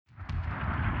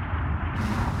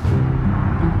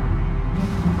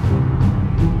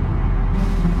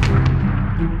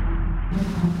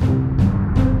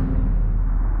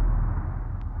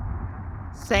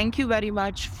Thank you very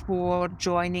much for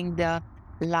joining the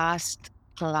last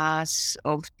class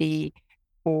of the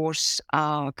course,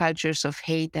 Cultures of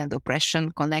Hate and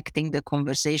Oppression, connecting the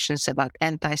conversations about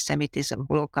anti-Semitism,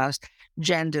 Holocaust,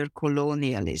 gender,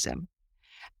 colonialism.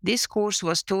 This course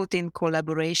was taught in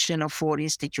collaboration of four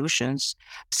institutions: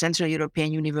 Central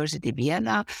European University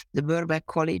Vienna, the Birkbeck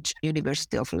College,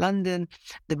 University of London,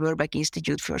 the Birkbeck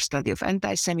Institute for Study of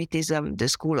Antisemitism, the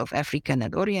School of African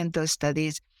and Oriental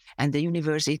Studies, and the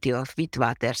University of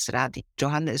Witwatersrand,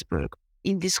 Johannesburg.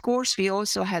 In this course, we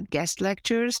also had guest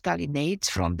lecturers, Tali Nates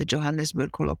from the Johannesburg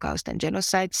Holocaust and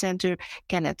Genocide Center,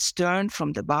 Kenneth Stern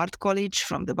from the Bard College,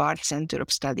 from the Bard Center of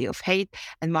Study of Hate,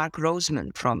 and Mark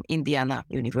Roseman from Indiana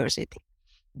University.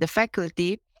 The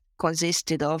faculty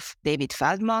consisted of David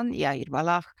Feldman, Yair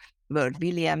Wallach, Bert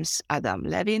Williams, Adam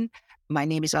Levin. My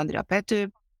name is Andrea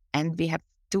Pető, and we have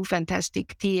two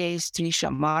fantastic TAs,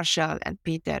 Trisha Marshall and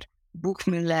Peter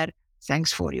Buchmüller.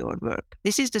 Thanks for your work.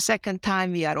 This is the second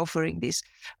time we are offering this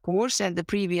course, and the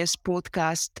previous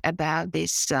podcast about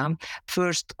this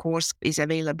first course is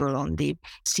available on the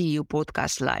CEU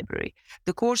podcast library.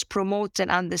 The course promotes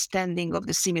an understanding of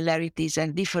the similarities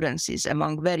and differences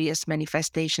among various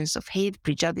manifestations of hate,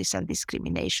 prejudice, and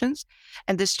discriminations,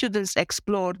 and the students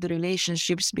explore the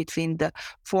relationships between the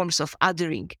forms of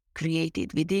othering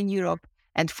created within Europe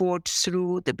and forged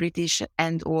through the British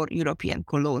and/or European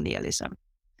colonialism.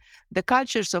 The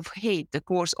Cultures of Hate, the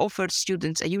course offers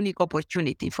students a unique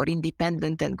opportunity for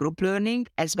independent and group learning,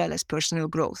 as well as personal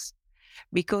growth.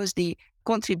 Because the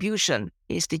contribution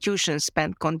institution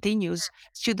span continues,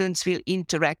 students will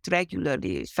interact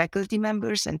regularly with faculty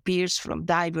members and peers from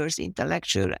diverse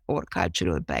intellectual or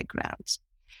cultural backgrounds.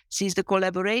 Since the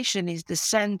collaboration is the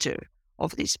center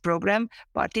of this program,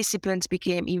 participants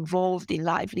became involved in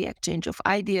lively exchange of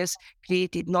ideas,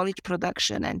 created knowledge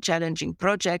production, and challenging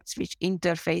projects which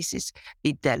interfaces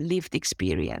with their lived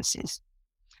experiences.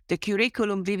 The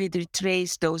curriculum vividly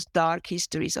traced those dark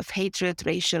histories of hatred,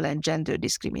 racial and gender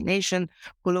discrimination,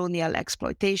 colonial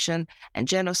exploitation, and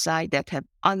genocide that have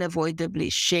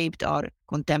unavoidably shaped our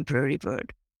contemporary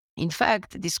world. In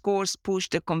fact, this course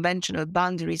pushed the conventional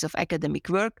boundaries of academic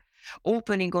work,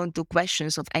 opening onto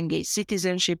questions of engaged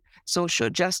citizenship,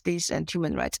 social justice, and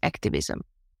human rights activism.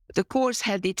 The course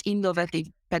had its innovative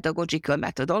pedagogical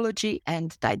methodology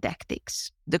and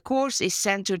didactics. The course is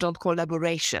centered on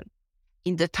collaboration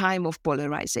in the time of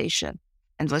polarization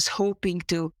and was hoping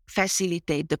to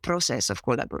facilitate the process of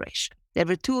collaboration. There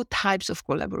were two types of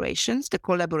collaborations: the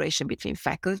collaboration between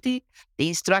faculty. The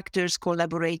instructors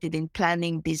collaborated in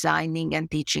planning, designing, and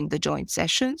teaching the joint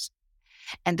sessions,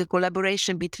 and the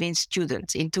collaboration between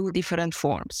students in two different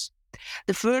forms.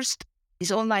 The first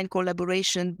is online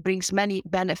collaboration brings many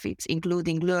benefits,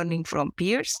 including learning from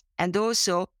peers and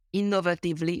also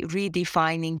innovatively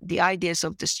redefining the ideas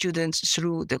of the students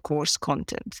through the course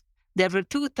content. There were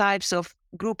two types of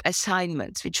group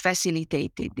assignments which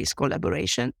facilitated this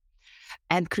collaboration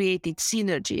and created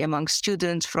synergy among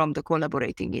students from the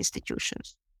collaborating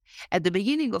institutions. At the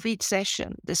beginning of each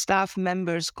session, the staff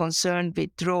members concerned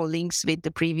would draw links with the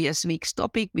previous week's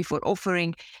topic before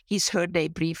offering his/her-day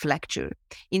brief lecture.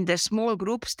 In their small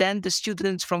groups, then the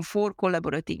students from four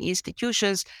collaborating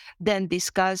institutions then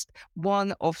discussed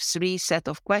one of three set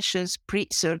of questions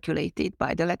pre-circulated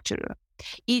by the lecturer.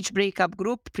 Each breakup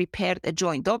group prepared a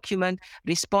joint document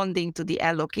responding to the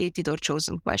allocated or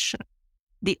chosen question.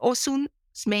 The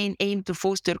OSUN's main aim to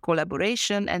foster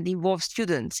collaboration and involve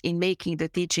students in making the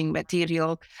teaching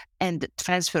material and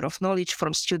transfer of knowledge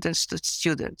from students to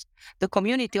students. The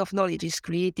community of knowledge is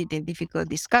created in difficult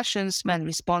discussions when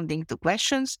responding to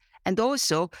questions and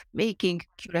also making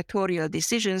curatorial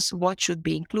decisions what should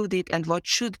be included and what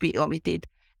should be omitted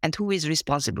and who is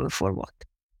responsible for what.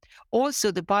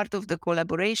 Also, the part of the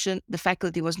collaboration, the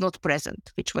faculty was not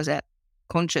present, which was a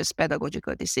conscious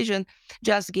pedagogical decision,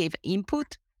 just gave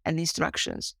input and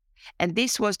instructions. And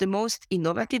this was the most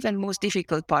innovative and most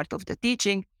difficult part of the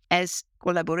teaching, as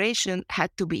collaboration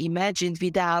had to be imagined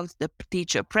without the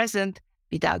teacher present,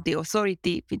 without the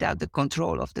authority, without the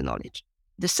control of the knowledge.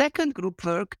 The second group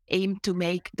work aimed to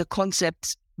make the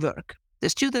concepts work. The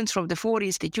students from the four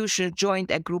institutions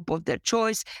joined a group of their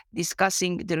choice,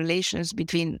 discussing the relations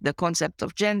between the concept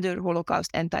of gender, Holocaust,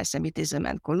 anti-Semitism,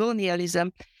 and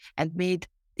colonialism, and made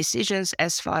decisions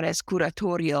as far as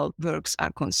curatorial works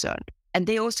are concerned. And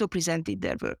they also presented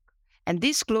their work. And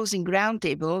this closing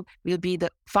roundtable will be the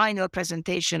final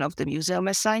presentation of the museum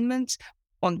assignments,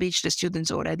 on which the students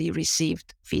already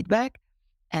received feedback.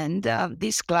 And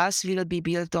this class will be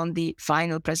built on the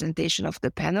final presentation of the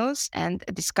panels and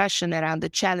a discussion around the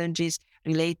challenges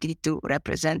related to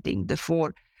representing the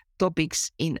four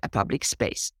topics in a public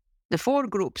space. The 4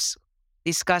 groups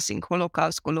discussing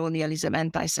Holocaust, colonialism,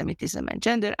 anti-Semitism, and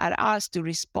gender are asked to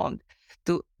respond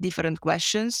to different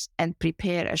questions and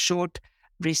prepare a short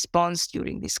response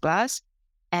during this class.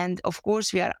 And of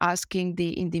course, we are asking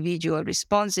the individual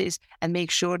responses and make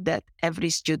sure that every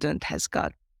student has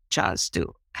got a chance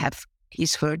to have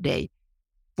his or her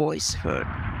voice heard.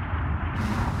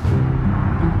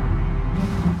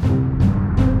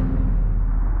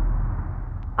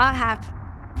 I have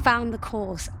found the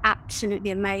course absolutely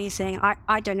amazing.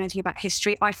 I don't know anything about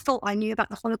history. I thought I knew about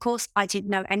the Holocaust. I didn't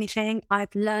know anything.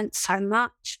 I've learned so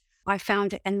much. I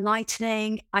found it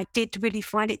enlightening. I did really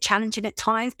find it challenging at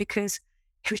times because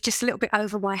it was just a little bit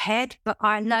over my head, but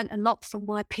I learned a lot from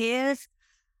my peers.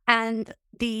 And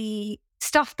the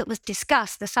stuff that was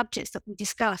discussed, the subjects that we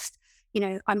discussed,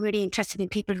 I'm really interested in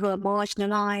people who are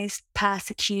marginalized,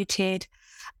 persecuted,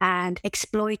 and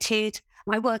exploited.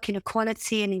 I work in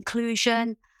equality and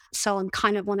inclusion, so I'm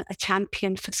kind of a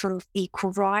champion for sort of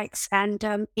equal rights.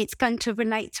 And it's going to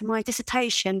relate to my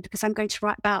dissertation because I'm going to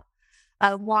write about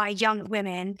why young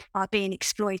women are being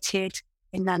exploited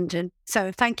in London.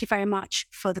 So thank you very much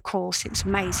for the course. It was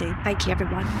amazing. Thank you,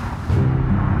 everyone.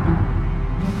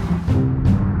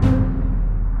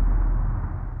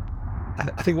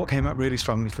 I think what came out really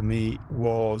strongly for me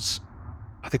was,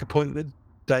 I think, a point that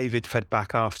David fed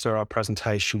back after our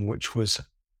presentation, which was,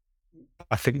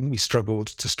 I think we struggled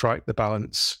to strike the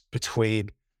balance between,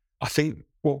 I think,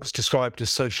 what was described as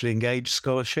socially engaged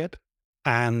scholarship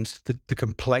and the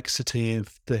complexity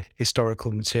of the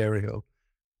historical material.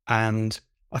 And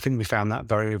I think we found that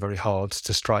very, very hard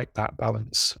to strike that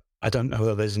balance. I don't know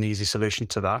whether there's an easy solution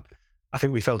to that. I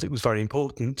think we felt it was very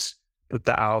important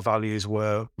that our values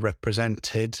were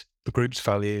represented, the group's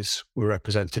values were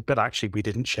represented, but actually we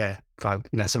didn't share.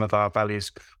 Some of our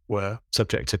values were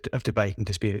subject of debate and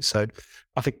dispute. So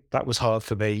I think that was hard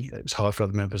for me. It was hard for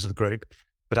other members of the group,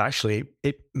 but actually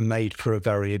it made for a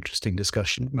very interesting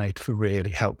discussion, made for really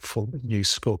helpful,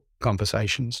 useful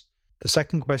conversations. The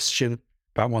second question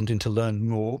about wanting to learn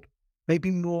more,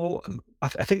 maybe more, I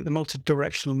think the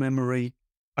multi-directional memory,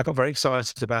 I got very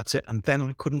excited about it, and then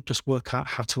I couldn't just work out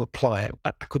how to apply it.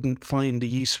 I couldn't find a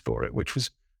use for it, which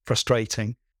was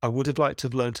frustrating. I would have liked to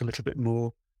have learned a little bit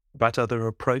more about other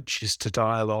approaches to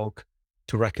dialogue,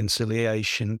 to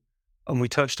reconciliation. And we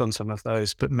touched on some of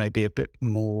those, but maybe a bit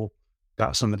more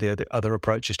about some of the other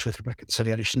approaches to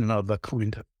reconciliation and other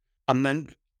kind of. And then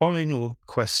final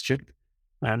question,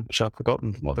 and which I've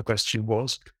forgotten what the question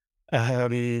was.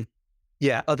 Other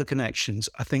connections.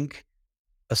 I think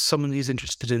as someone who's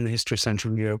interested in the history of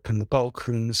Central Europe and the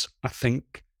Balkans, I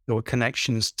think there were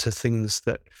connections to things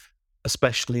that,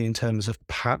 especially in terms of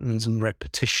patterns and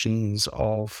repetitions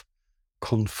of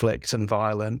conflict and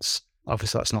violence.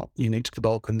 Obviously, that's not unique to the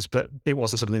Balkans, but it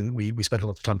wasn't something that we spent a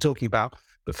lot of time talking about.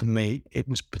 But for me, it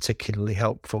was particularly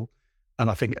helpful. And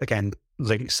I think, again,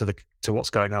 links to what's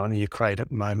going on in Ukraine at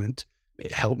the moment,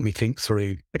 it helped me think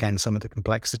through, again, some of the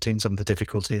complexity and some of the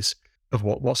difficulties of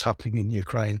what's happening in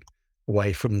Ukraine,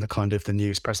 away from the kind of the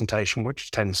news presentation, which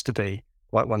tends to be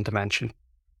quite one dimension.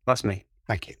 That's me.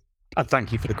 Thank you. And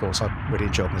thank you for the course. I really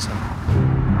enjoyed myself.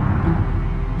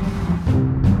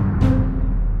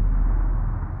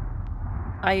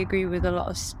 I agree with a lot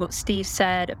of what Steve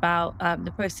said about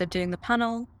the process of doing the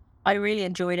panel. I really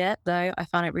enjoyed it, though. I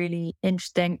found it really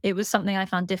interesting. It was something I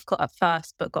found difficult at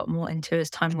first, but got more into as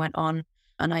time went on.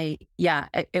 And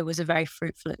it was a very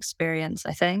fruitful experience,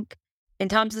 I think. In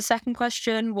terms of the second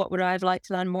question, what would I have liked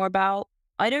to learn more about?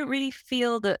 I don't really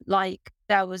feel that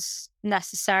there was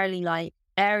necessarily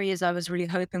areas I was really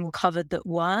hoping were covered that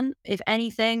weren't. If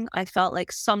anything, I felt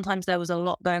like sometimes there was a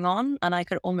lot going on and I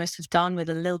could almost have done with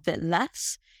a little bit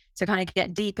less to kind of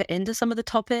get deeper into some of the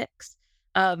topics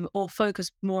or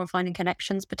focus more on finding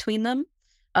connections between them,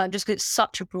 just because it's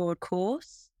such a broad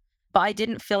course. But I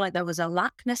didn't feel like there was a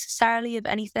lack necessarily of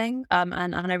anything,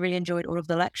 and I really enjoyed all of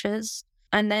the lectures.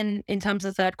 And then in terms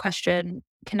of the third question,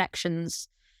 connections,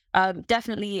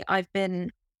 definitely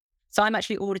so I'm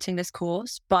actually auditing this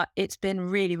course, but it's been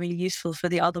really, really useful for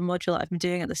the other module I've been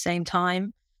doing at the same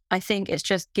time. I think it's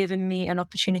just given me an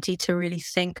opportunity to really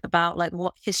think about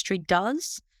what history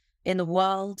does in the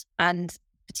world, and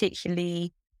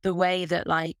particularly the way that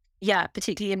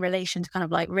particularly in relation to kind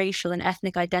of racial and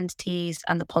ethnic identities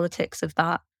and the politics of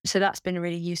that. So that's been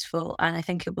really useful, and I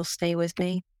think it will stay with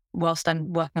me whilst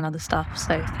I'm working on other stuff.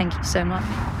 So thank you so much.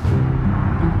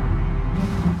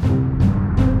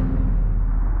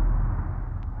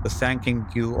 Thanking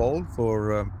you all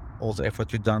for all the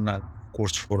effort you've done, of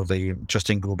course, for the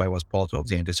interesting group I was part of,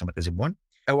 the anti-Semitism one.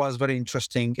 It was very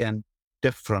interesting and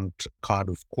different kind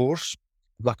of course,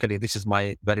 luckily, this is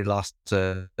my very last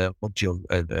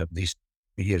module these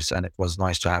years, and it was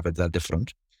nice to have it that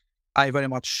different. I very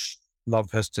much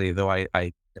love history, though I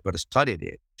never studied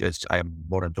it. Just I am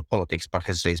more into politics, but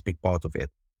history is a big part of it.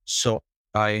 So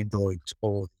I enjoyed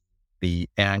all the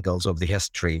angles of the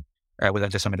history. With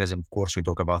antisemitism, of course, we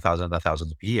talk about thousands and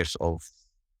thousands of years of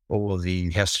all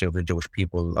the history of the Jewish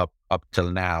people up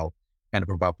till now, and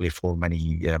probably for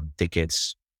many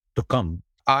decades to come.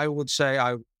 I would say,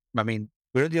 I mean,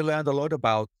 we already learned a lot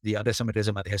about the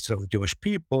anti-Semitism and the history of the Jewish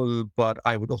people, but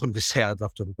I would always say I'd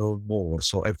love to know more.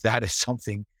 So if that is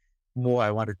something more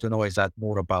I wanted to know, is that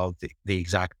more about the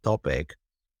exact topic.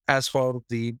 As for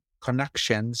the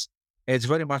connections, it's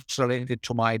very much related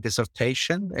to my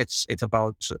dissertation. It's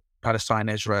about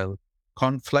Palestine-Israel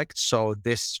conflict. So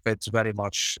this fits very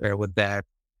much with that.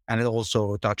 And it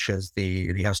also touches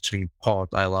the history part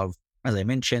I love, as I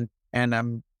mentioned. And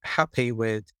I'm happy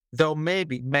with, though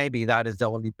maybe that is the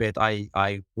only bit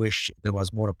I wish there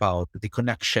was more about the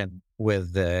connection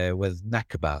with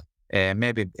Nakba.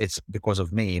 Maybe it's because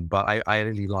of me, but I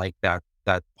really like that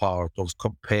part of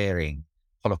comparing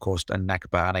Holocaust and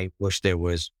Nakba, and I wish there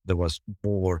was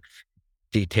more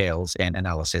details and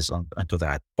analysis onto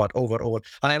that. But overall,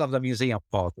 and I love the museum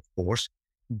part, of course.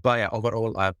 But yeah,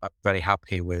 overall, I'm very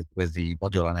happy with the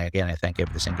module, and again, I thank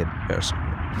every single person.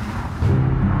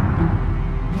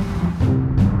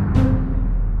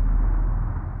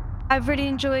 I've really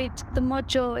enjoyed the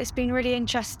module. It's been really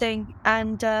interesting,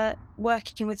 and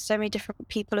working with so many different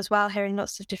people as well, hearing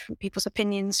lots of different people's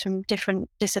opinions from different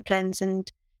disciplines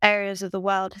and areas of the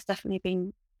world has definitely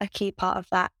been a key part of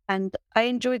that. And I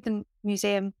enjoyed the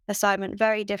museum assignment,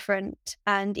 very different.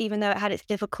 And even though it had its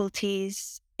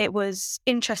difficulties, it was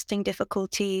interesting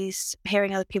difficulties,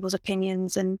 hearing other people's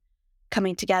opinions and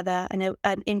coming together, and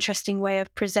an interesting way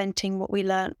of presenting what we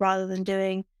learned rather than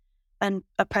doing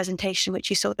a presentation which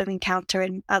you sort of encounter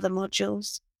in other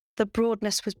modules. The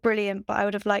broadness was brilliant, but I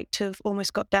would have liked to have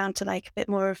almost got down to like a bit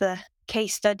more of the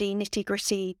case study,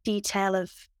 nitty-gritty detail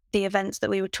of the events that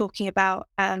we were talking about.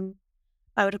 I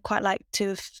would have quite liked to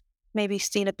have maybe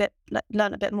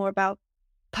learned a bit more about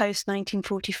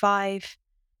post-1945,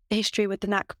 the history with the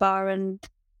Nakba and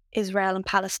Israel and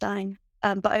Palestine.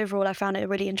 But overall, I found it a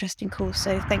really interesting course.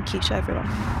 So thank you to everyone.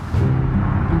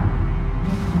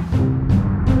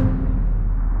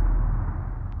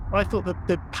 I thought that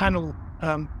the panel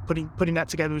putting that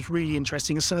together was really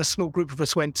interesting. So a small group of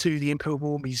us went to the Imperial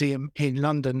War Museum in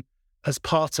London as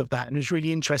part of that, and it was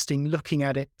really interesting looking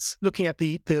at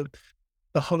the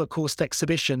Holocaust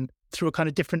exhibition through a kind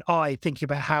of different eye, thinking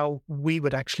about how we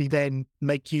would actually then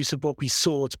make use of what we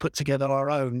saw to put together our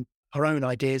own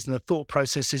ideas and the thought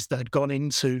processes that had gone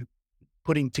into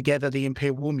putting together the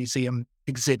Imperial War Museum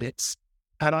exhibits.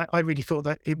 And I really thought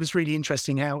that it was really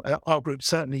interesting how our group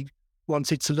certainly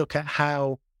wanted to look at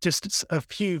how just a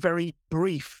few very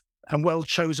brief and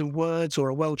well-chosen words or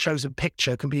a well-chosen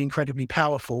picture can be incredibly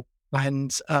powerful.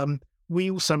 And we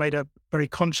also made a very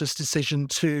conscious decision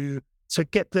to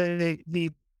get the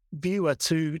viewer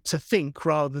to think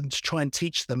rather than to try and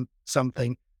teach them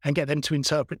something and get them to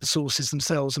interpret the sources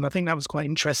themselves. And I think that was quite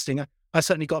interesting. I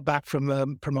certainly got back from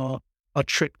our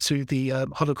trip to the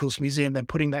Holocaust Museum, then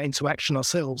putting that into action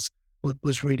ourselves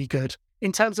was really good.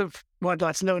 In terms of what I'd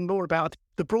like to know more about,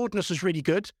 the broadness was really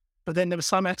good, but then there were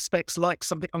some aspects like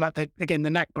something like that. Again, the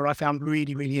Nakba I found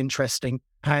really, really interesting.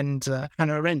 And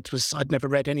Hannah Arendt I'd never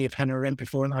read any of Hannah Arendt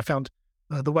before, and I found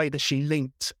the way that she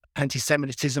linked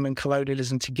anti-Semitism and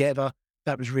colonialism together,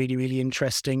 that was really, really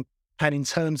interesting. And in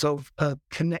terms of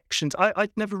connections, I'd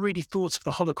never really thought of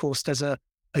the Holocaust as a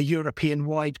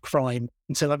European-wide crime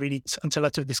until I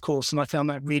took this course, and I found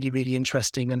that really, really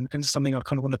interesting and something I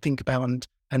kind of want to think about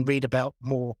and read about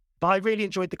more. But I really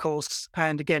enjoyed the course,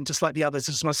 and again, just like the others,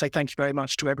 I just want to say thank you very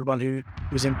much to everyone who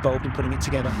was involved in putting it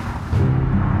together.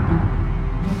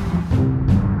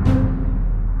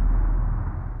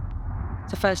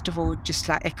 So first of all, just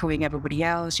like echoing everybody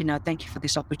else, thank you for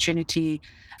this opportunity.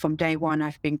 From day one,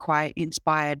 I've been quite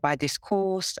inspired by this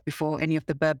course. Before any of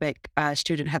the Birkbeck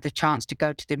students had the chance to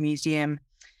go to the museum,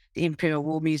 the Imperial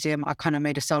War Museum, I kind of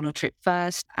made a solo trip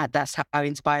first. That's how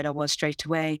inspired I was straight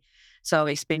away. So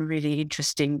it's been really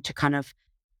interesting to kind of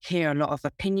hear a lot of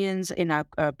opinions in our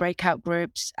breakout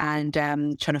groups and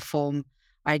trying to form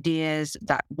ideas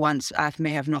that once I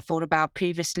may have not thought about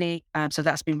previously. So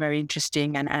that's been very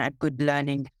interesting and a good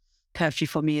learning curve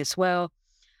for me as well.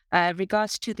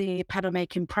 Regards to the panel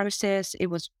making process, it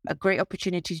was a great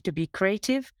opportunity to be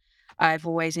creative. I've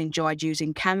always enjoyed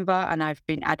using Canva, and I've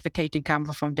been advocating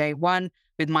Canva from day one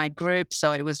with my group.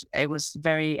 So it was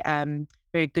very,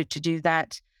 very good to do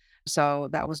that. So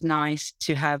that was nice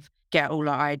to have get all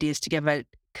our ideas together,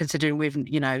 considering we've,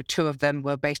 two of them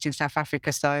were based in South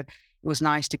Africa. So it was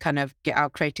nice to kind of get our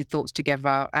creative thoughts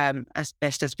together as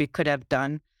best as we could have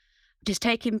done. Just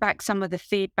taking back some of the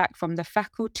feedback from the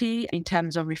faculty in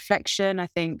terms of reflection, I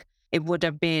think it would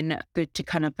have been good to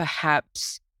kind of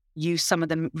perhaps use some of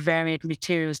the varied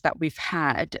materials that we've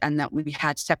had and that we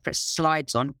had separate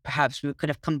slides on. Perhaps we could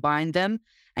have combined them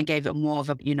and gave it more of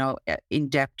a,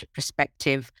 in-depth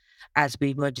perspective as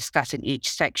we were discussing each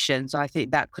section. So I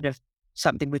think that could have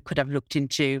something we could have looked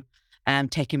into,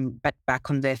 taking back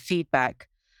on their feedback.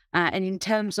 And in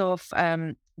terms of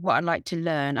what I'd like to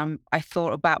learn, I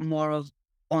thought about more of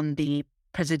on the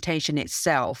presentation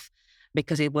itself,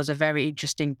 because it was a very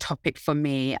interesting topic for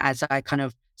me as I kind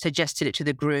of suggested it to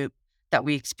the group that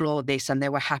we explore this, and they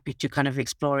were happy to kind of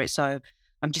explore it. So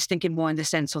I'm just thinking more in the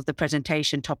sense of the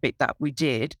presentation topic that we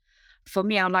did. For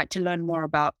me, I'd like to learn more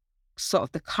about sort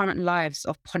of the current lives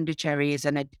of Pondicherry's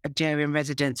and Algerian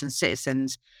residents and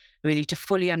citizens, really to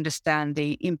fully understand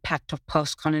the impact of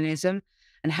post-colonialism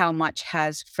and how much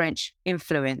has French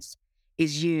influence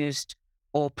is used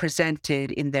or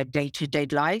presented in their day-to-day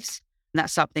lives. And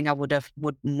that's something I would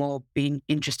more been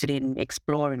interested in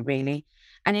exploring, really.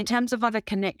 And in terms of other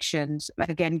connections,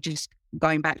 again, just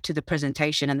going back to the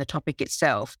presentation and the topic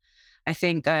itself, I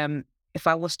think if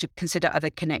I was to consider other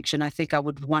connection, I think I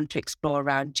would want to explore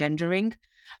around gendering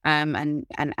and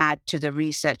add to the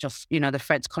research of, the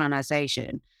French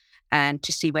colonization, and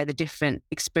to see where the different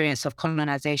experience of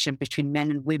colonization between men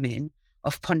and women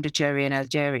of Pondicherry and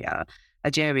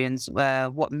Algerians,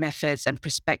 what methods and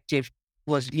perspective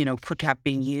was, could have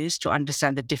been used to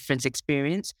understand the difference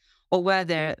experience, or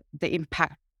whether the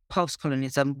impact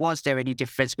post-colonialism, was there any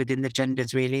difference within the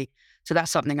genders, really? So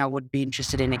that's something I would be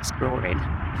interested in exploring.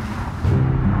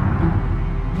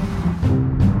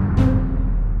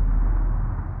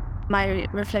 My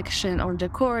reflection on the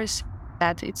course,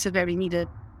 that it's a very needed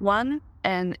one,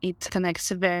 and it connects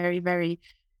very, very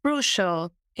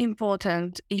crucial,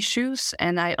 important issues.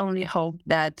 And I only hope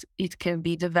that it can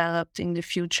be developed in the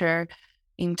future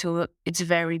into its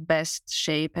very best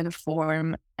shape and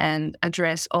form, and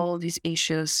address all these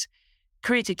issues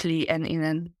critically and in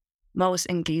a most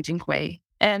engaging way.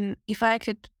 And if I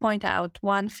could point out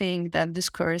one thing that this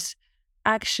course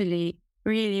actually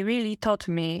really, really taught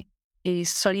me,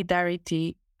 is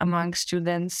solidarity among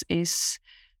students, is,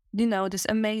 this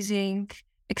amazing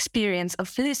experience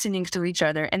of listening to each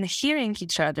other and hearing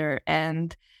each other,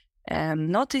 and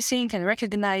noticing and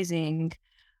recognizing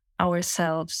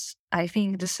ourselves. I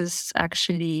think this is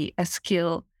actually a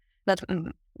skill, that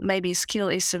maybe skill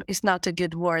is not a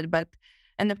good word, but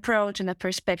an approach and a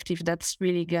perspective that's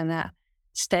really gonna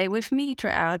stay with me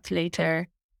throughout later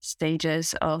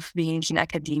stages of being in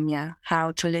academia.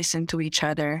 How to listen to each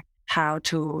other, how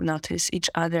to notice each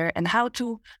other, and how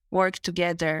to work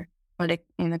together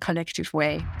in a collective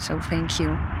way. So thank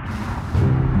you.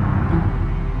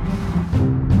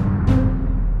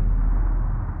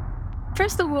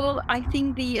 First of all, I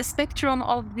think the spectrum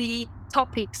of the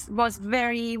topics was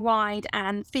very wide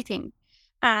and fitting.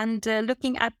 And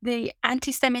looking at the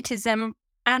anti-Semitism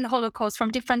and Holocaust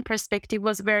from different perspectives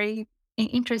was very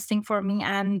interesting for me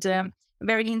and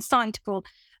very insightful.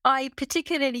 I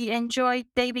particularly enjoyed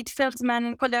David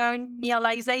Feldman's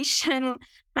colonialization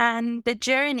and the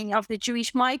journey of the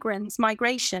Jewish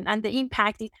migration, and the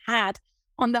impact it had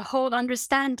on the whole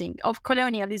understanding of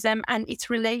colonialism and its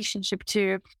relationship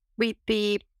with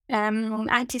the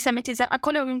anti-Semitism,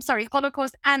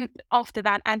 Holocaust, and after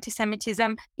that,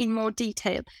 anti-Semitism in more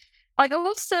detail. I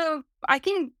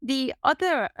think the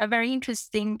other very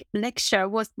interesting lecture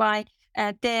was by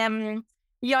Yair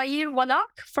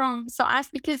Wallach from SOAS,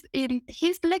 because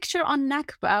his lecture on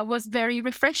Nakba was very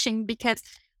refreshing, because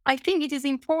I think it is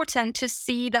important to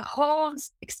see the whole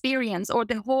experience or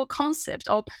the whole concept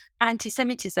of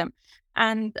anti-Semitism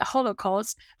and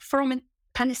Holocaust from a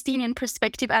Palestinian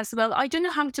perspective as well. I don't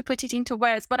know how to put it into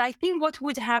words, but I think what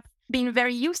would have been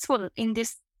very useful in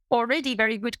this already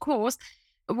very good course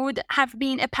would have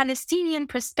been a Palestinian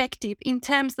perspective in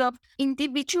terms of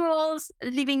individuals'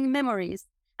 living memories,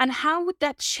 and how would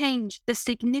that change the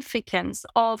significance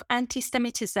of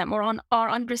anti-Semitism, or on our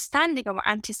understanding of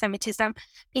anti-Semitism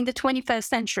in the 21st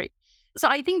century. So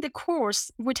I think the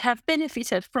course would have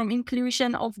benefited from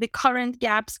inclusion of the current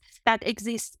gaps that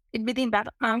exist within that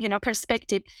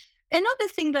perspective. Another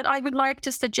thing that I would like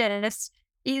to suggest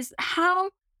is how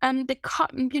the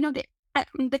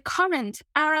current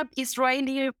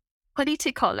Arab-Israeli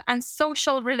political and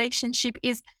social relationship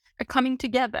is coming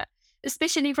together,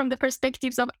 especially from the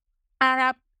perspectives of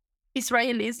Arab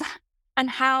Israelis, and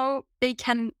how they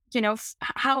can,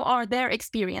 how are their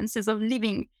experiences of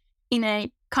living in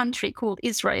a country called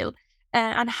Israel,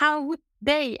 and how would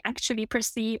they actually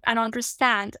perceive and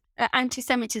understand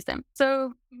anti-Semitism.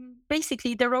 So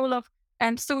basically the role of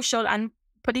social and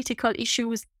political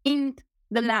issues in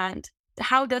the land,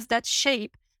 how does that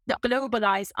shape the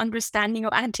globalized understanding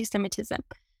of anti-Semitism?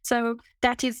 So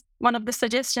that is one of the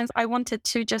suggestions I wanted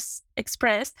to just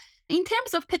express. In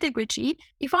terms of pedagogy,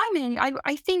 if I may,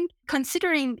 I think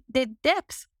considering the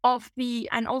depth of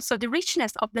and also the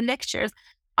richness of the lectures,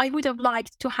 I would have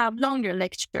liked to have longer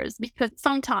lectures, because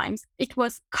sometimes it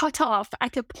was cut off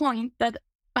at a point that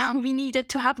we needed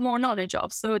to have more knowledge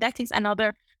of. So that is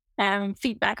another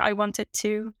feedback I wanted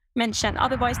to mention.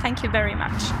 Otherwise, thank you very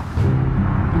much.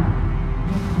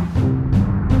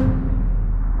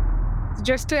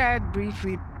 Just to add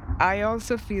briefly, I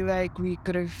also feel like we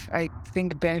could have, I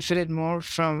think, benefited more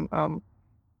from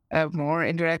more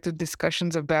interactive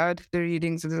discussions about the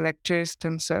readings of the lectures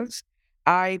themselves.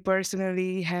 I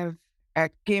personally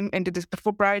came into this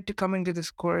prior to coming to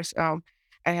this course.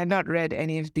 I had not read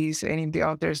any of the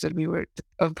authors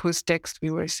of whose texts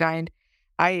we were assigned.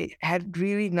 I had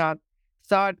really not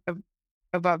thought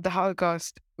about the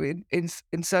Holocaust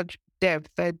in such depth.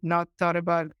 I had not thought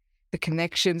about the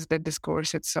connections that this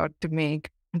course had sought to make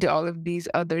to all of these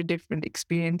other different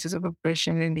experiences of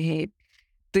oppression and hate.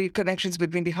 The connections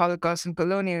between the Holocaust and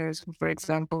colonialism, for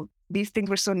example, these things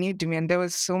were so new to me, and there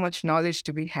was so much knowledge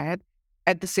to be had.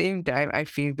 At the same time, I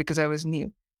feel, because I was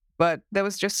new, but there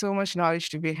was just so much knowledge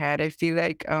to be had. I feel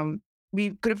like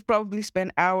we could have probably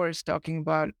spent hours talking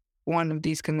about one of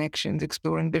these connections,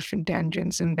 exploring different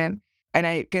tangents, and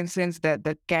I can sense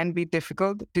that can be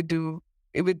difficult to do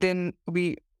within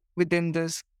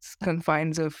those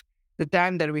confines of the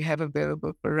time that we have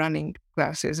available for running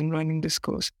classes and running this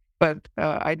course. But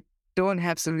I don't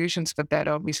have solutions for that,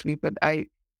 obviously. But I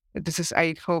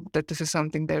hope that this is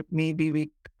something that maybe we,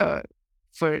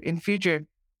 for in future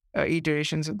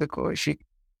iterations of the course,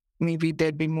 maybe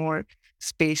there'd be more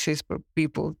spaces for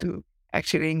people to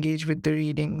actually engage with the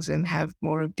readings and have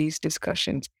more of these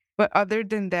discussions. But other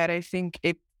than that, I think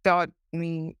it taught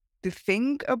me to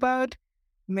think about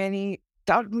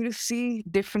taught me to see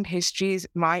different histories,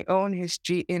 my own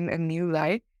history, in a new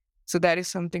light. So that is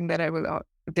something that I will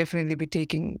definitely be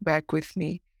taking back with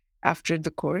me after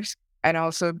the course. And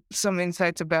also some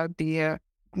insights about the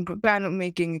panel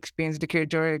making experience, the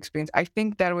curatorial experience. I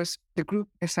think the group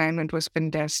assignment was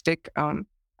fantastic.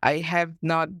 I have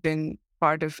not been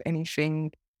part of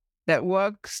anything that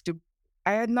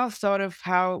I had not thought of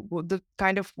how the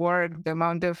kind of work, the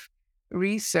amount of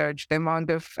research, the amount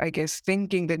of, I guess,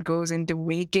 thinking that goes into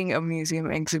making a museum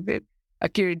exhibit, a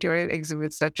curatorial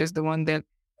exhibit such as the one that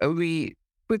we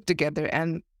put together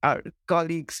and our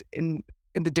colleagues in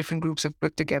the different groups have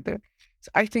put together.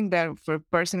 So I think that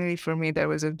personally for me, that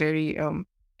was a very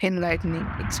enlightening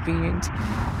experience.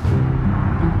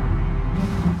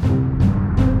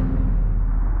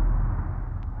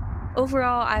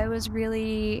 Overall, I was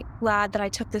really glad that I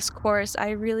took this course. I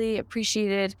really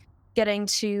appreciated getting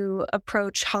to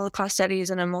approach Holocaust studies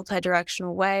in a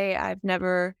multi-directional way. I've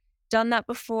never done that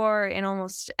before in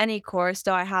almost any course,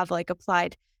 though I have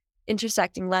applied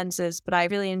intersecting lenses, but I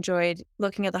really enjoyed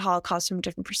looking at the Holocaust from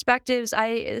different perspectives. I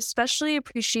especially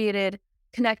appreciated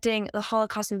connecting the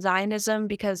Holocaust and Zionism,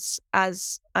 because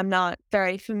as I'm not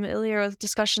very familiar with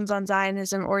discussions on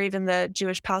Zionism or even the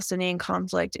Jewish-Palestinian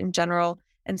conflict in general,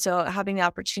 and so having the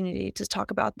opportunity to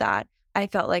talk about that, I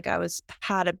felt like I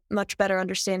had a much better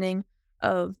understanding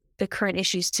of the current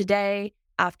issues today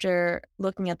after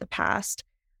looking at the past.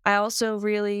 I also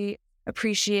really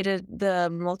appreciated the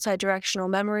multi-directional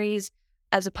memories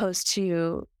as opposed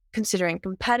to considering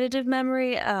competitive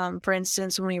memory. For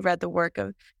instance, when we read the work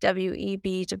of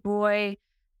W.E.B. Du Bois,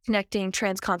 connecting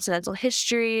transcontinental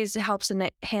histories, it helps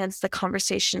enhance the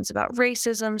conversations about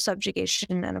racism,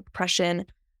 subjugation, and oppression.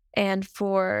 And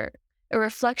for a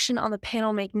reflection on the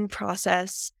panel making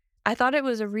process, I thought it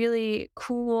was really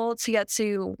cool to get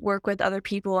to work with other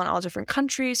people in all different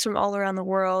countries from all around the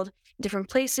world, different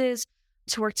places,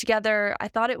 to work together. I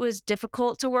thought it was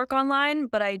difficult to work online,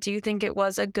 but I do think it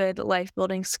was a good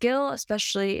life-building skill,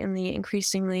 especially in the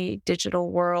increasingly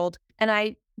digital world. And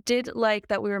I did like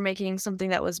that we were making something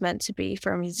that was meant to be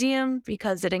for a museum,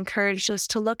 because it encouraged us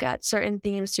to look at certain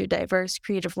themes through diverse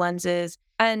creative lenses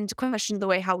and question the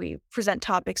way how we present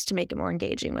topics to make it more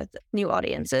engaging with new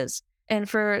audiences. And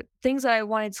for things that I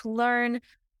wanted to learn,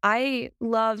 I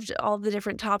loved all the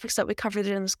different topics that we covered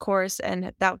in this course,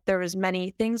 and that there was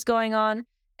many things going on,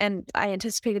 and I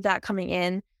anticipated that coming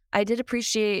in. I did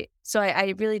appreciate, so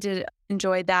I really did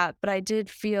enjoy that, but I did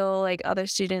feel like other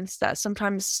students that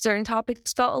sometimes certain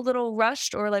topics felt a little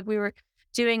rushed, or like we were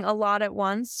doing a lot at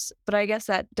once, but I guess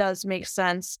that does make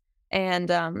sense.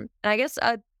 And I guess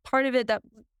part of it that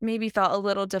maybe felt a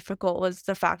little difficult was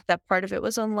the fact that part of it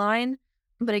was online.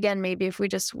 But again, maybe if we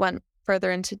just went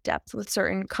further into depth with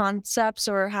certain concepts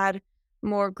or had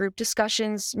more group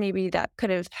discussions, maybe that could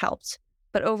have helped.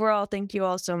 But overall, thank you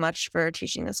all so much for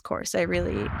teaching this course. I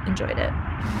really enjoyed it.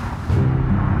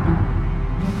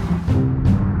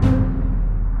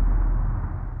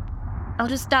 I'll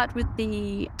just start with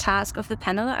the task of the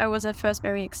panel. I was at first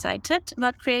very excited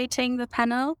about creating the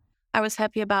panel. I was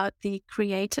happy about the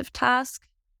creative task,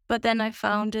 but then I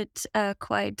found it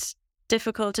quite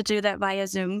difficult to do that via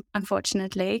Zoom,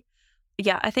 unfortunately.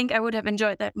 Yeah, I think I would have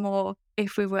enjoyed that more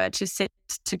if we were to sit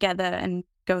together and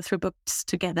go through books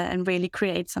together and really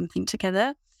create something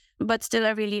together. But still, I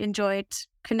really enjoyed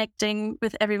connecting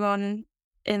with everyone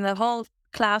in the whole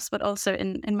class, but also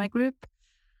in my group.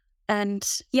 And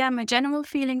yeah, my general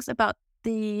feelings about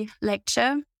the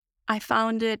lecture, I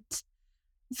found it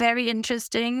very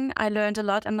interesting. I learned a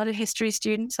lot. I'm not a history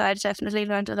student, so I definitely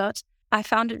learned a lot. I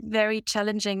found it very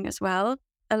challenging as well.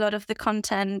 A lot of the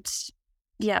content,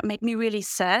 made me really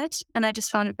sad. And I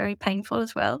just found it very painful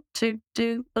as well to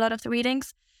do a lot of the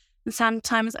readings. And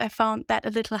sometimes I found that a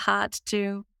little hard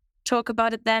to talk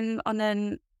about it then on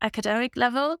an academic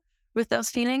level with those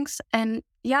feelings. And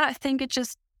yeah, I think it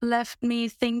just left me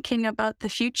thinking about the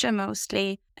future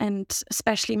mostly, and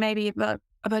especially maybe about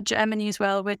Germany as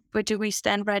well. Where do we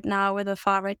stand right now with the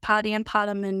far-right party in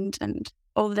parliament and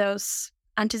all those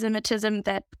antisemitism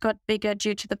that got bigger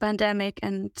due to the pandemic?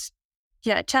 And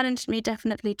yeah, it challenged me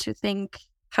definitely to think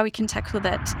how we can tackle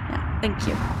that. Yeah, thank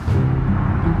you.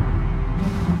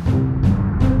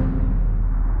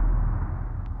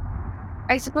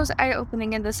 I suppose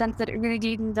eye-opening in the sense that it really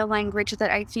gave me the language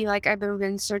that I feel like I've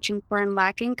been searching for and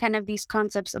lacking, kind of these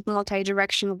concepts of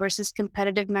multi-directional versus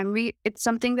competitive memory. It's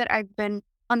something that I've been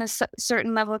on a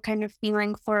certain level kind of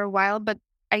feeling for a while, but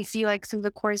I feel like through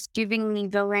the course giving me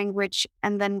the language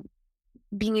and then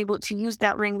being able to use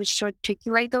that language to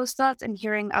articulate those thoughts and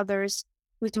hearing others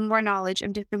with more knowledge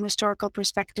and different historical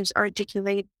perspectives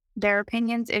articulate their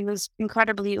opinions, it was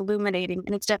incredibly illuminating.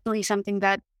 And it's definitely something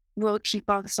that will keep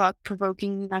on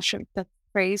thought-provoking, not sure if that's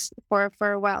phrase, for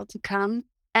a while to come.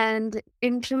 And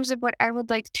in terms of what I would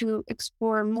like to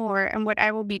explore more and what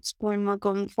I will be exploring more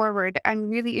going forward, I'm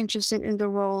really interested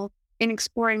in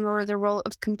exploring more the role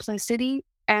of complicity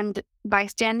and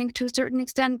bystanding to a certain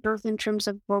extent, both in terms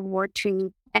of World War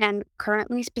II and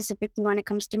currently specifically when it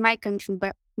comes to my country,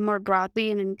 but more broadly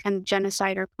and in kind of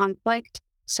genocide or conflict.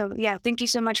 So yeah, thank you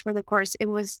so much for the course. It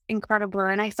was incredible.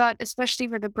 And I thought, especially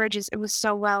for the bridges, it was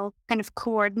so well kind of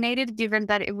coordinated, given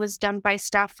that it was done by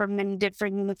staff from many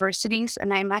different universities.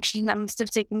 And I imagine that must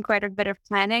have taken quite a bit of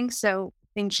planning. So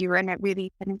thank you. And it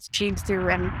really kind of came through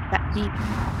and that deep.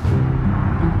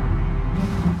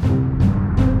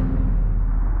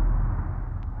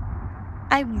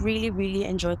 I really, really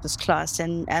enjoyed this class,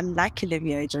 and like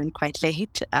Olivia, I joined quite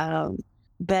late.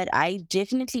 But I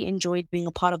definitely enjoyed being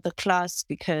a part of the class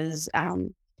because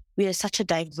we are such a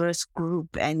diverse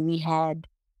group and we had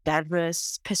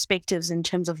diverse perspectives in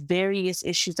terms of various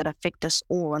issues that affect us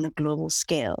all on a global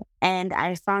scale. And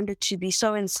I found it to be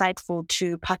so insightful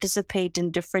to participate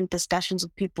in different discussions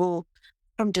with people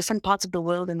from different parts of the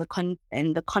world and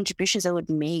the contributions I would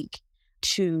make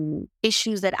to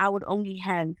issues that I would only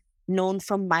have known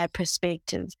from my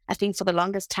perspective. I think for the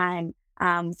longest time,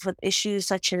 for issues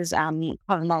such as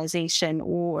colonization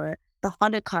or the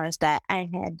Holocaust, that I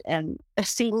had a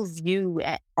single view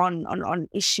on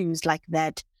issues like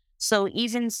that. So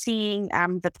even seeing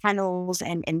the panels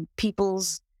and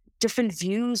people's different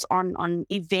views on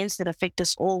events that affect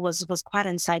us all was quite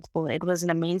insightful. It was an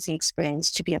amazing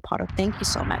experience to be a part of. Thank you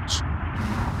so much.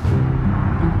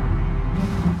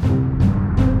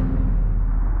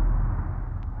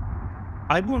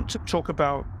 I want to talk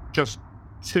about just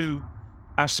two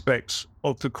aspects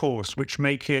of the course which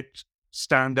make it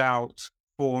stand out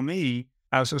for me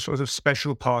as a sort of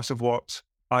special part of what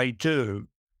I do.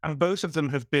 And both of them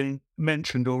have been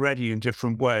mentioned already in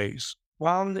different ways.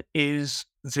 One is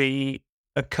the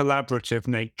collaborative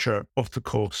nature of the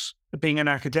course. Being an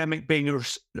academic, being a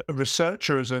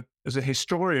researcher as a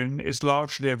historian is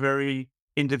largely a very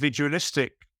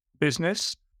individualistic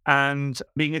business. And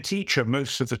being a teacher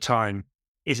most of the time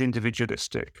is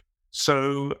individualistic.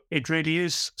 So it really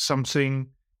is something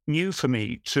new for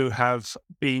me to have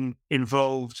been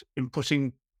involved in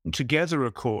putting together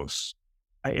a course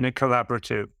in a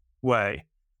collaborative way,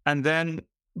 and then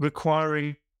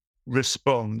requiring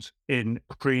respond in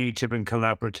creative and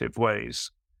collaborative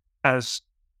ways as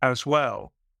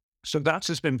well. So that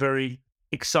has been very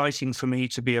exciting for me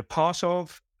to be a part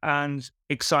of. and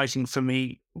exciting for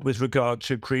me with regard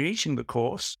to creating the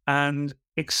course, and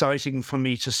exciting for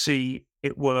me to see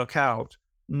it work out,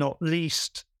 not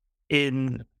least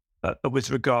in with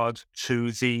regard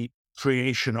to the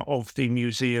creation of the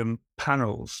museum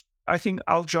panels. I think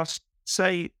I'll just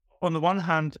say, on the one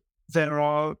hand,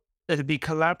 there'll be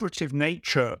collaborative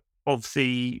nature of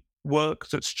the work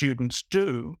that students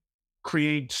do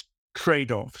creates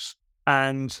trade-offs.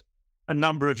 And a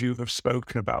number of you have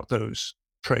spoken about those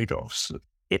trade-offs.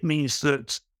 It means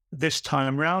that this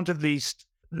time round, at least,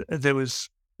 there was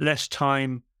less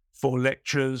time for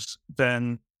lectures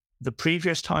than the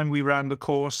previous time we ran the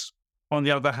course. On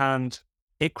the other hand,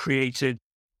 it created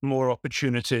more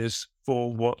opportunities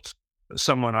for what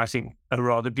someone, I think,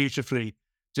 rather beautifully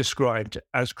described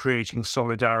as creating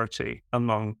solidarity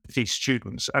among these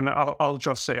students. And I'll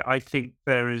just say, I think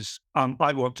there is,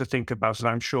 I want to think about it.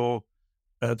 I'm sure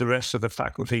the rest of the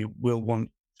faculty will want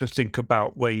to think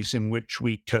about ways in which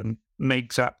we can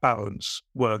make that balance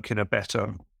work in a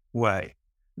better way.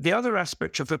 The other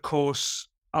aspect of the course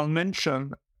I'll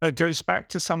mention goes back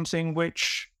to something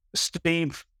which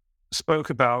Steve spoke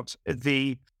about at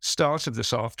the start of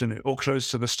this afternoon, or close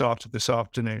to the start of this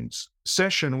afternoon's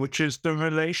session, which is the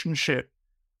relationship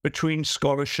between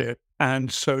scholarship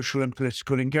and social and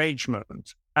political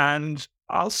engagement. And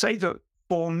I'll say that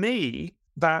for me,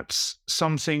 that's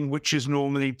something which is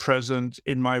normally present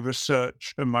in my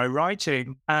research and my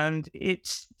writing. And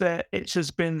it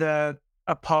has been there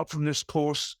apart from this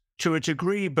course to a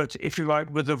degree, but if you like,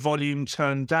 with the volume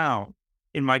turned down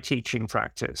in my teaching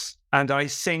practice. And I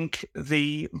think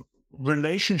the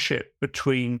relationship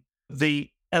between the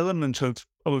element of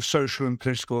social and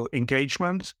political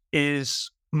engagement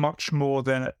is much more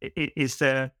than it is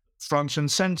there front and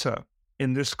center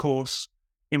in this course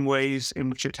in ways in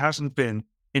which it hasn't been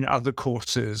in other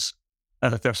courses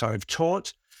that I've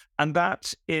taught. And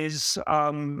that is,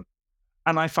 and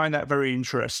I find that very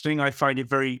interesting. I find it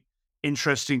very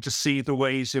interesting to see the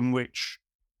ways in which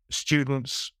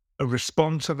students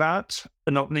respond to that,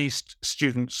 and not least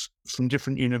students from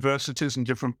different universities and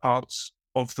different parts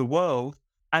of the world.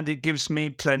 And it gives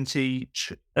me plenty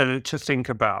to think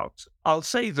about. I'll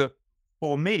say that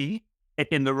for me,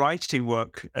 in the writing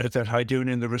work that I do and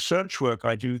in the research work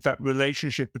I do, that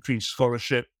relationship between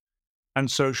scholarship and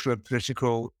social and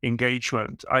political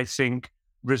engagement, I think,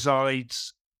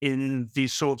 resides in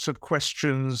these sorts of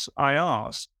questions I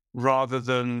ask, rather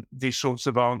than the sorts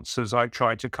of answers I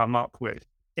try to come up with.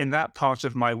 In that part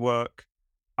of my work,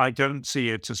 I don't see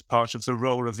it as part of the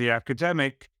role of the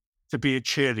academic to be a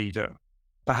cheerleader,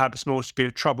 perhaps more to be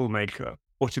a troublemaker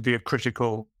or to be a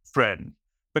critical friend.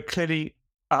 But clearly,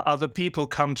 other people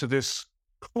come to this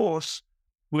course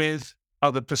with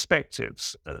other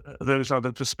perspectives. Those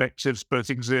other perspectives both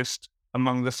exist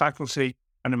among the faculty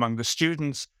and among the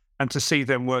students, and to see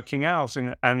them working out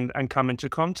and come into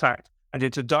contact and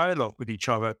into dialogue with each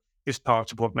other is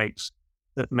part of what makes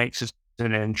it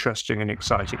an interesting and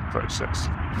exciting process.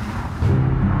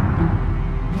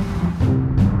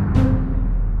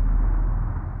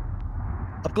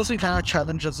 Of course, we've had our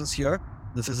challenges this year.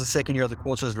 This is the second year the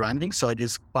course is running, so it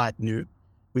is quite new.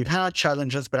 We've had our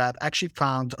challenges, but I've actually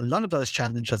found a lot of those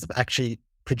challenges have actually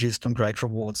produced some great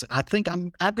rewards. I think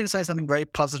I'm going to say something very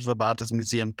positive about this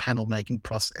museum panel making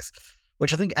process,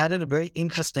 which I think added a very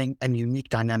interesting and unique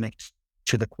dynamic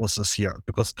to the course this year,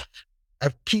 because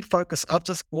a key focus of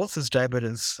this course, as David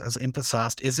has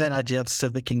emphasized, is that idea of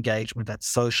civic engagement, that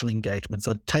social engagement.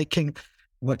 So taking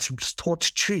what's taught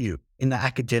to you in the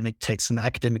academic text and the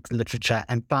academic literature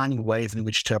and finding ways in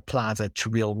which to apply that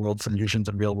to real-world solutions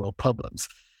and real-world problems,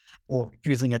 or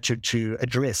using it to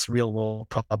address real-world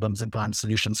problems and find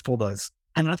solutions for those.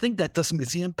 And I think that this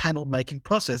museum panel making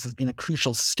process has been a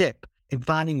crucial step in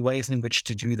finding ways in which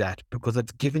to do that, because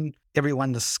it's given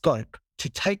everyone the scope to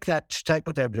take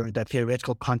what they've learned, that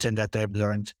theoretical content that they've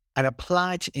learned, and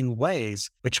apply it in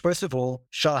ways which, first of all,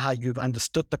 show how you've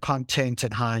understood the content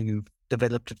and how you've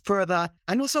developed it further,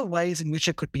 and also ways in which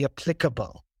it could be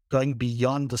applicable, going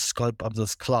beyond the scope of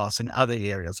this class in other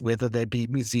areas, whether they be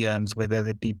museums, whether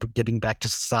they be giving back to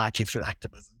society through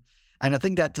activism. And I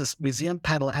think that this museum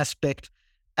panel aspect,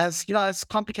 as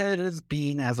complicated as it's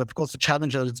been, as of course the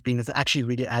challenge that it's been, has actually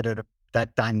really added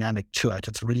that dynamic to it.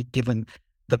 It's really given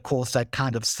the course that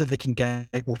kind of civic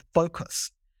engagement or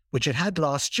focus, which it had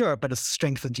last year, but it's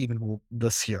strengthened even more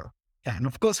this year. And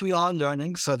of course, we are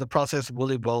learning, so the process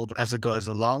will evolve as it goes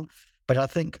along. But I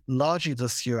think largely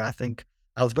this year, I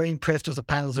was very impressed with the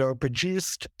panels that were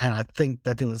produced, and I think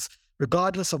that it was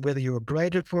regardless of whether you were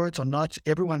graded for it or not,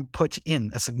 everyone put in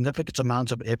a significant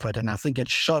amount of effort. And I think it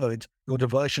showed your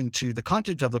devotion to the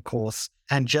content of the course,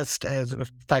 and just as a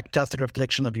fact, just a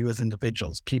reflection of you as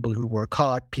individuals, people who work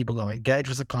hard, people who are engaged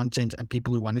with the content, and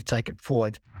people who want to take it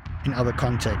forward in other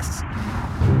contexts.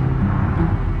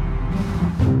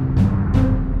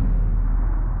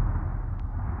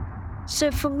 So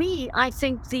for me, I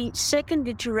think the second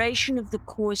iteration of the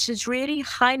course has really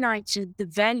highlighted the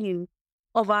value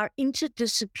of our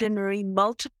interdisciplinary,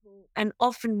 multiple, and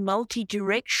often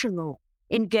multi-directional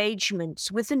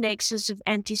engagements with the nexus of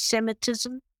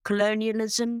anti-Semitism,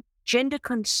 colonialism, gender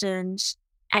concerns,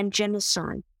 and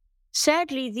genocide.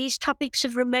 Sadly, these topics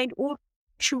have remained all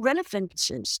too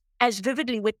relevant, as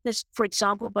vividly witnessed, for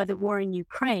example, by the war in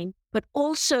Ukraine, but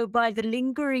also by the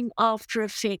lingering after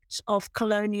effects of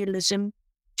colonialism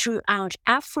throughout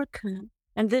Africa.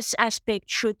 And this aspect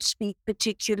should speak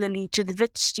particularly to the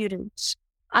Wit students.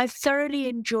 I've thoroughly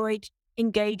enjoyed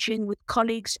engaging with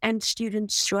colleagues and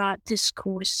students throughout this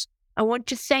course. I want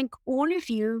to thank all of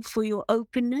you for your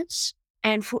openness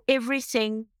and for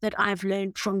everything that I've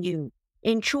learned from you.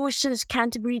 In Chaucer's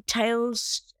Canterbury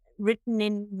Tales, written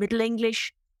in Middle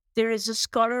English, there is a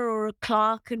scholar or a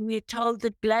clerk, and we are told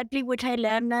that gladly would I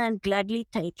learn and gladly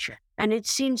teach. And it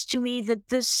seems to me that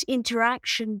this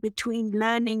interaction between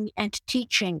learning and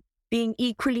teaching, being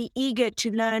equally eager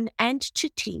to learn and to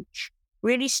teach,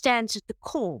 really stands at the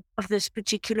core of this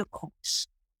particular course.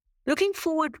 Looking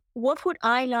forward, what would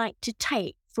I like to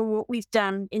take from what we've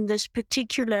done in this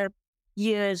particular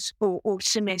year's or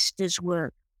semester's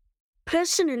work?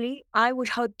 Personally, I would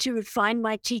hope to refine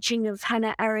my teaching of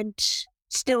Hannah Arendt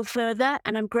still further,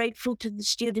 and I'm grateful to the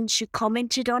students who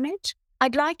commented on it.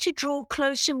 I'd like to draw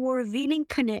closer, more revealing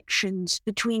connections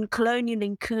between colonial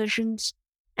incursions,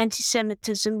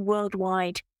 anti-Semitism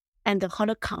worldwide, and the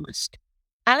Holocaust.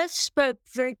 Alice spoke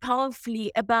very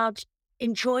powerfully about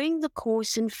enjoying the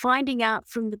course and finding out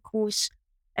from the course,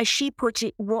 as she put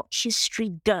it, what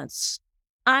history does.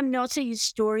 I'm not a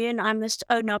historian. I must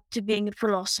own up to being a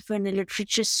philosopher and a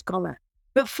literature scholar.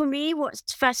 But for me,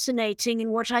 what's fascinating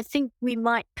and what I think we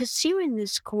might pursue in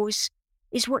this course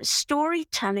is what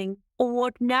storytelling or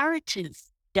what narrative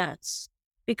does.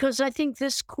 Because I think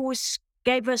this course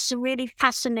gave us some really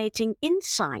fascinating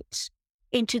insights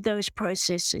into those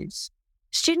processes.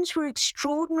 Students were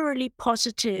extraordinarily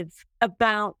positive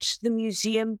about the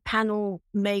museum panel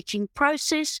making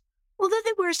process, although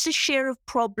there was a share of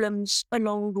problems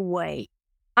along the way.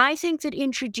 I think that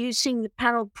introducing the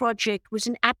panel project was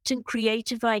an apt and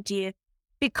creative idea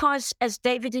because, as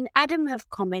David and Adam have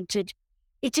commented,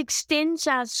 it extends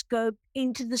our scope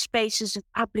into the spaces of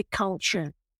public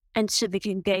culture and civic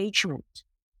engagement.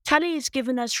 Tully has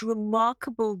given us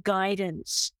remarkable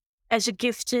guidance as a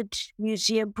gifted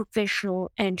museum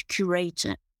professional and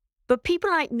curator. But people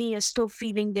like me are still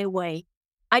feeling their way.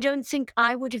 I don't think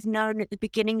I would have known at the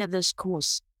beginning of this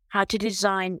course how to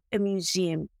design a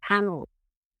museum panel.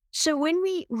 So when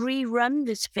we rerun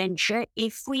this venture,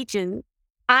 if we do,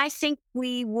 I think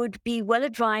we would be well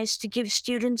advised to give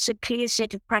students a clear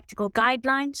set of practical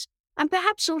guidelines and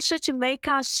perhaps also to make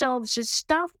ourselves as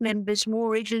staff members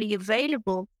more readily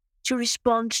available to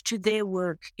respond to their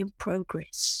work in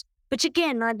progress. But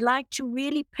again, I'd like to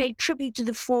really pay tribute to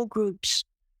the 4 groups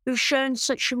who've shown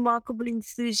such remarkable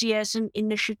enthusiasm,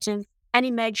 initiative, and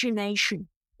imagination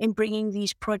in bringing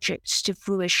these projects to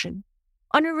fruition.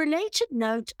 On a related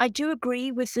note, I do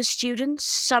agree with the students,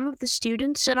 some of the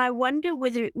students, and I wonder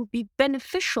whether it would be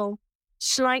beneficial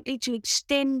slightly to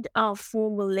extend our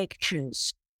formal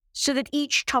lectures so that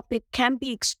each topic can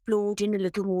be explored in a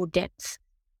little more depth.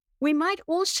 We might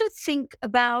also think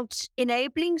about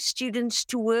enabling students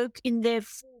to work in their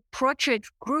 4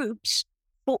 project groups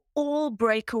for all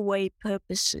breakaway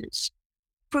purposes,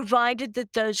 provided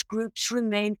that those groups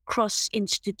remain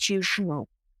cross-institutional.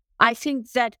 I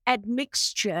think that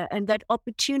admixture and that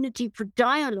opportunity for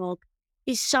dialogue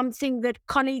is something that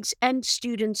colleagues and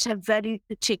students have valued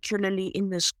particularly in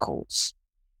this course.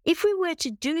 If we were to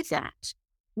do that,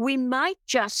 we might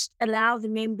just allow the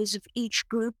members of each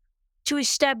group to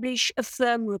establish a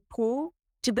firm rapport,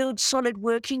 to build solid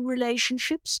working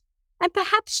relationships, and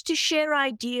perhaps to share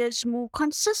ideas more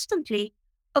consistently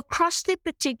across their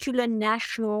particular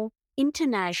national,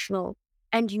 international,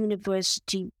 and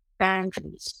university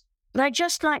boundaries. But I'd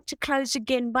just like to close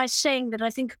again by saying that I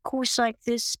think a course like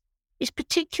this is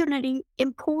particularly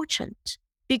important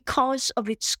because of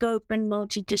its scope and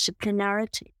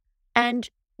multidisciplinarity. And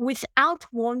without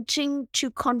wanting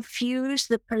to confuse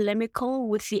the polemical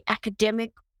with the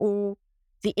academic or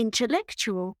the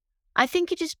intellectual, I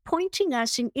think it is pointing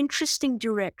us in interesting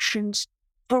directions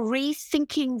for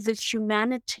rethinking the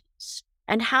humanities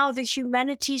and how the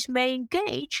humanities may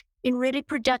engage in really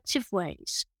productive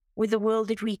ways with the world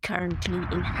that we currently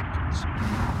inhabit.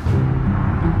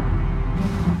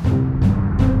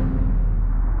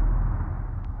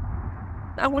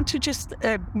 I want to just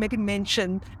maybe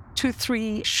mention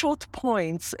 2-3 short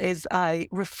points as I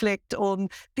reflect on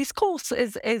this course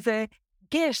as a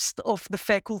guest of the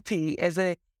faculty, as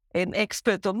an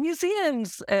expert on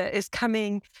museums, is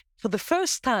coming for the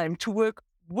first time to work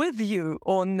with you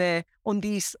on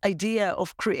this idea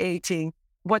of creating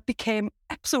what became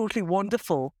absolutely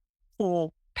wonderful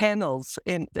 4 panels.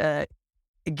 And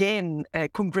again,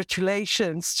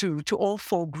 congratulations to all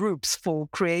 4 groups for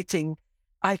creating,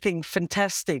 I think,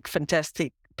 fantastic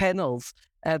panels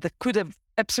that could have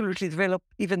absolutely developed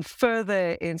even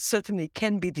further and certainly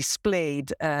can be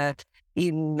displayed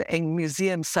in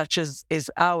museums such as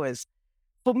ours.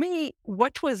 For me,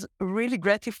 what was really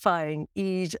gratifying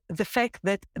is the fact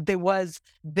that there was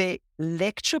the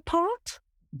lecture part,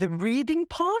 the reading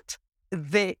part,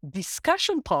 the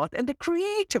discussion part, and the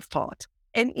creative part.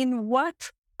 And in what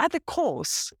other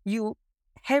course you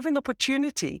have an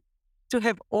opportunity to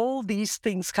have all these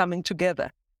things coming together?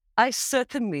 I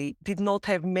certainly did not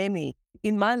have many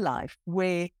in my life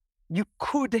where you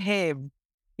could have,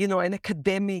 an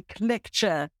academic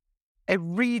lecture, a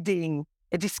reading,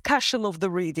 a discussion of the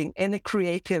reading, and a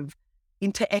creative,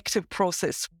 interactive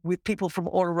process with people from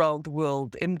all around the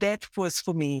world. And that was,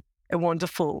 for me, a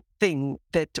wonderful thing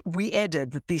that we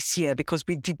added this year because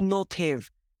we did not have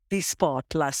this part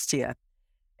last year.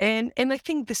 And I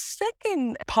think the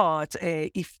second part,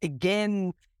 if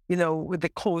again,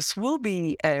 the course will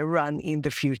be run in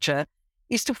the future,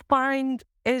 is to find,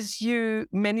 as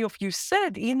many of you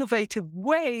said, innovative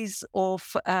ways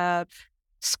of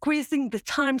squeezing the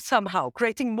time somehow,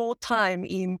 creating more time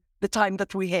in the time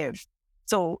that we have.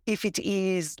 So if it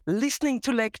is listening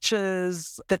to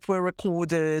lectures that were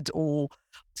recorded or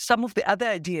some of the other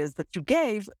ideas that you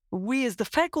gave, we as the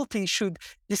faculty should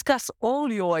discuss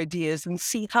all your ideas and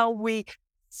see how we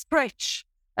stretch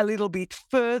a little bit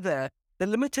further the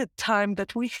limited time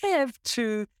that we have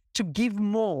to give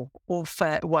more of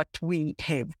what we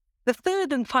have. The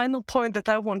third and final point that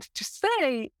I wanted to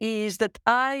say is that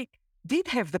I did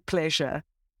have the pleasure,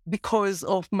 because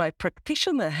of my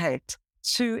practitioner hat,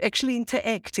 to actually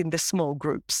interact in the small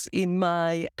groups in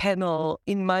my panel,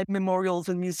 in my memorials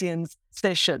and museums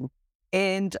session.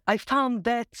 And I found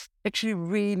that actually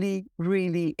really,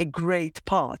 really a great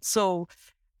part. So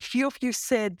a few of you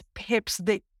said perhaps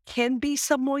there can be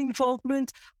some more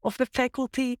involvement of the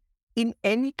faculty in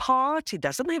any part. It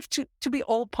doesn't have to be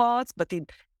all parts, but in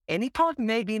any part,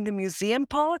 maybe in the museum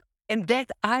part. And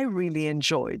that I really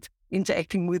enjoyed,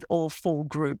 interacting with all 4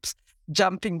 groups,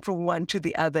 jumping from one to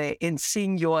the other and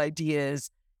seeing your ideas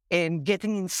and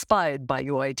getting inspired by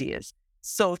your ideas.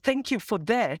 So thank you for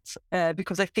that,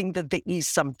 because I think that there is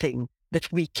something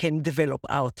that we can develop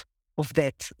out of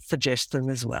that suggestion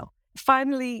as well.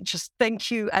 Finally, just thank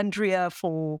you, Andrea,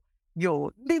 for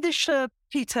your leadership.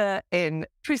 Peter and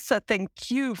Trissa, thank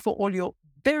you for all your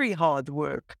very hard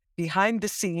work behind the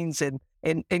scenes and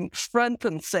front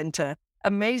and center.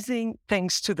 Amazing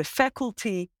thanks to the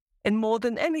faculty. And more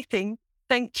than anything,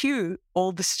 thank you,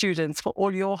 all the students, for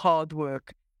all your hard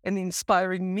work and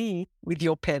inspiring me with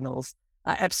your panels.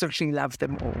 I absolutely love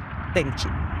them all. Thank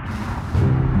you.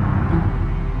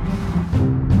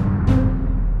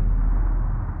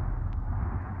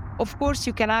 Of course,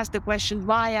 you can ask the question,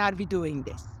 why are we doing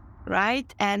this,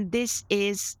 right? And this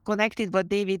is connected what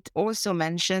David also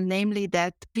mentioned, namely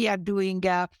that we are doing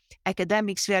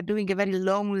academics, we are doing a very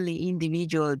lonely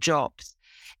individual jobs.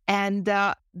 And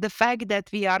the fact that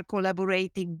we are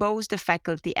collaborating, both the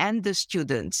faculty and the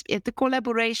students, the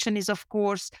collaboration is, of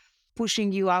course,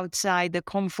 pushing you outside the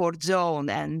comfort zone.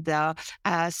 And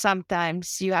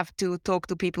sometimes you have to talk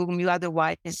to people whom you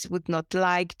otherwise would not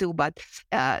like to, but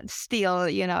still,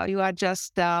 you are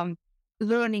just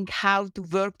learning how to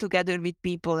work together with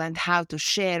people and how to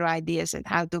share ideas and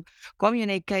how to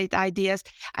communicate ideas.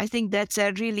 I think that's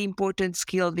a really important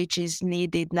skill which is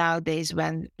needed nowadays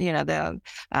when the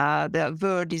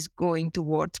world is going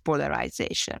towards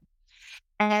polarization.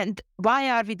 And why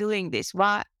are we doing this?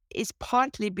 Why? It's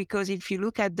partly because if you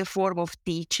look at the form of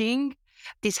teaching,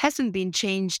 this hasn't been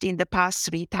changed in the past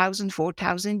 3,000,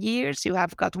 4,000 years. You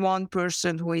have got one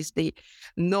person who is the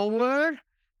knower,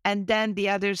 and then the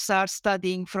others are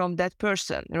studying from that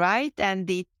person, right? And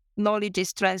the knowledge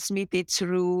is transmitted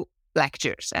through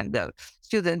lectures, and the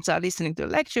students are listening to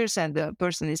lectures, and the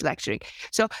person is lecturing.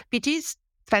 So it is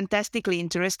fantastically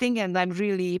interesting, and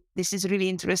this is really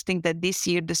interesting that this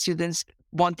year the students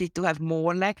wanted to have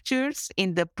more lectures.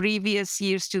 In the previous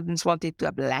year, students wanted to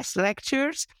have less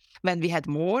lectures when we had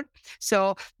more.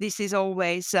 So this is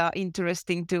always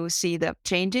interesting to see the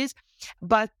changes.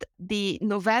 But the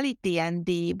novelty and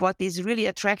what is really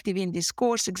attractive in this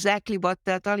course, exactly what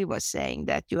Tali was saying,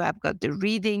 that you have got the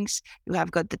readings, you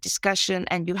have got the discussion,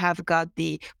 and you have got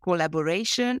the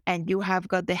collaboration, and you have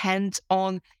got the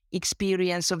hands-on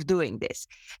experience of doing this.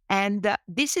 And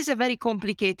this is a very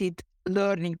complicated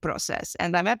learning process.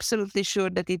 And I'm absolutely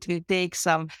sure that it will take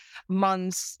some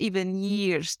months, even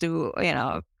years to,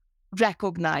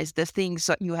 recognize the things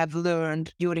that you have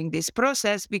learned during this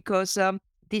process, because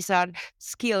these are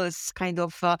skills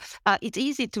it's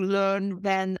easy to learn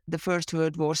when the First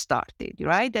World War started,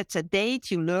 right? That's a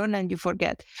date you learn and you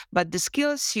forget. But the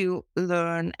skills you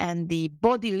learn and the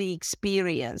bodily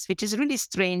experience, which is really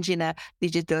strange in a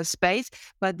digital space,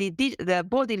 but the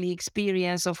bodily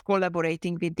experience of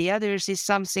collaborating with the others is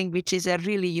something which is a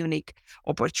really unique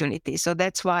opportunity. So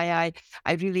that's why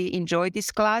I really enjoy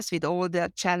this class with all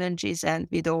the challenges and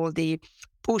with all the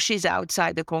pushes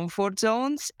outside the comfort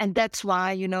zones. And that's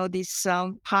why, this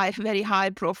very high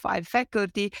profile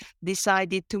faculty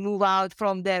decided to move out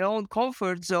from their own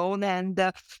comfort zone and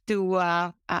to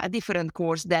a different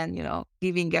course than,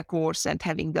 giving a course and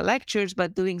having the lectures,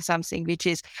 but doing something which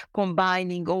is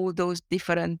combining all those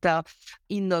different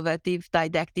innovative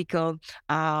didactical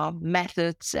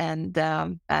methods and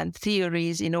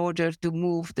theories in order to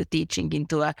move the teaching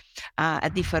into a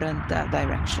different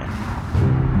direction.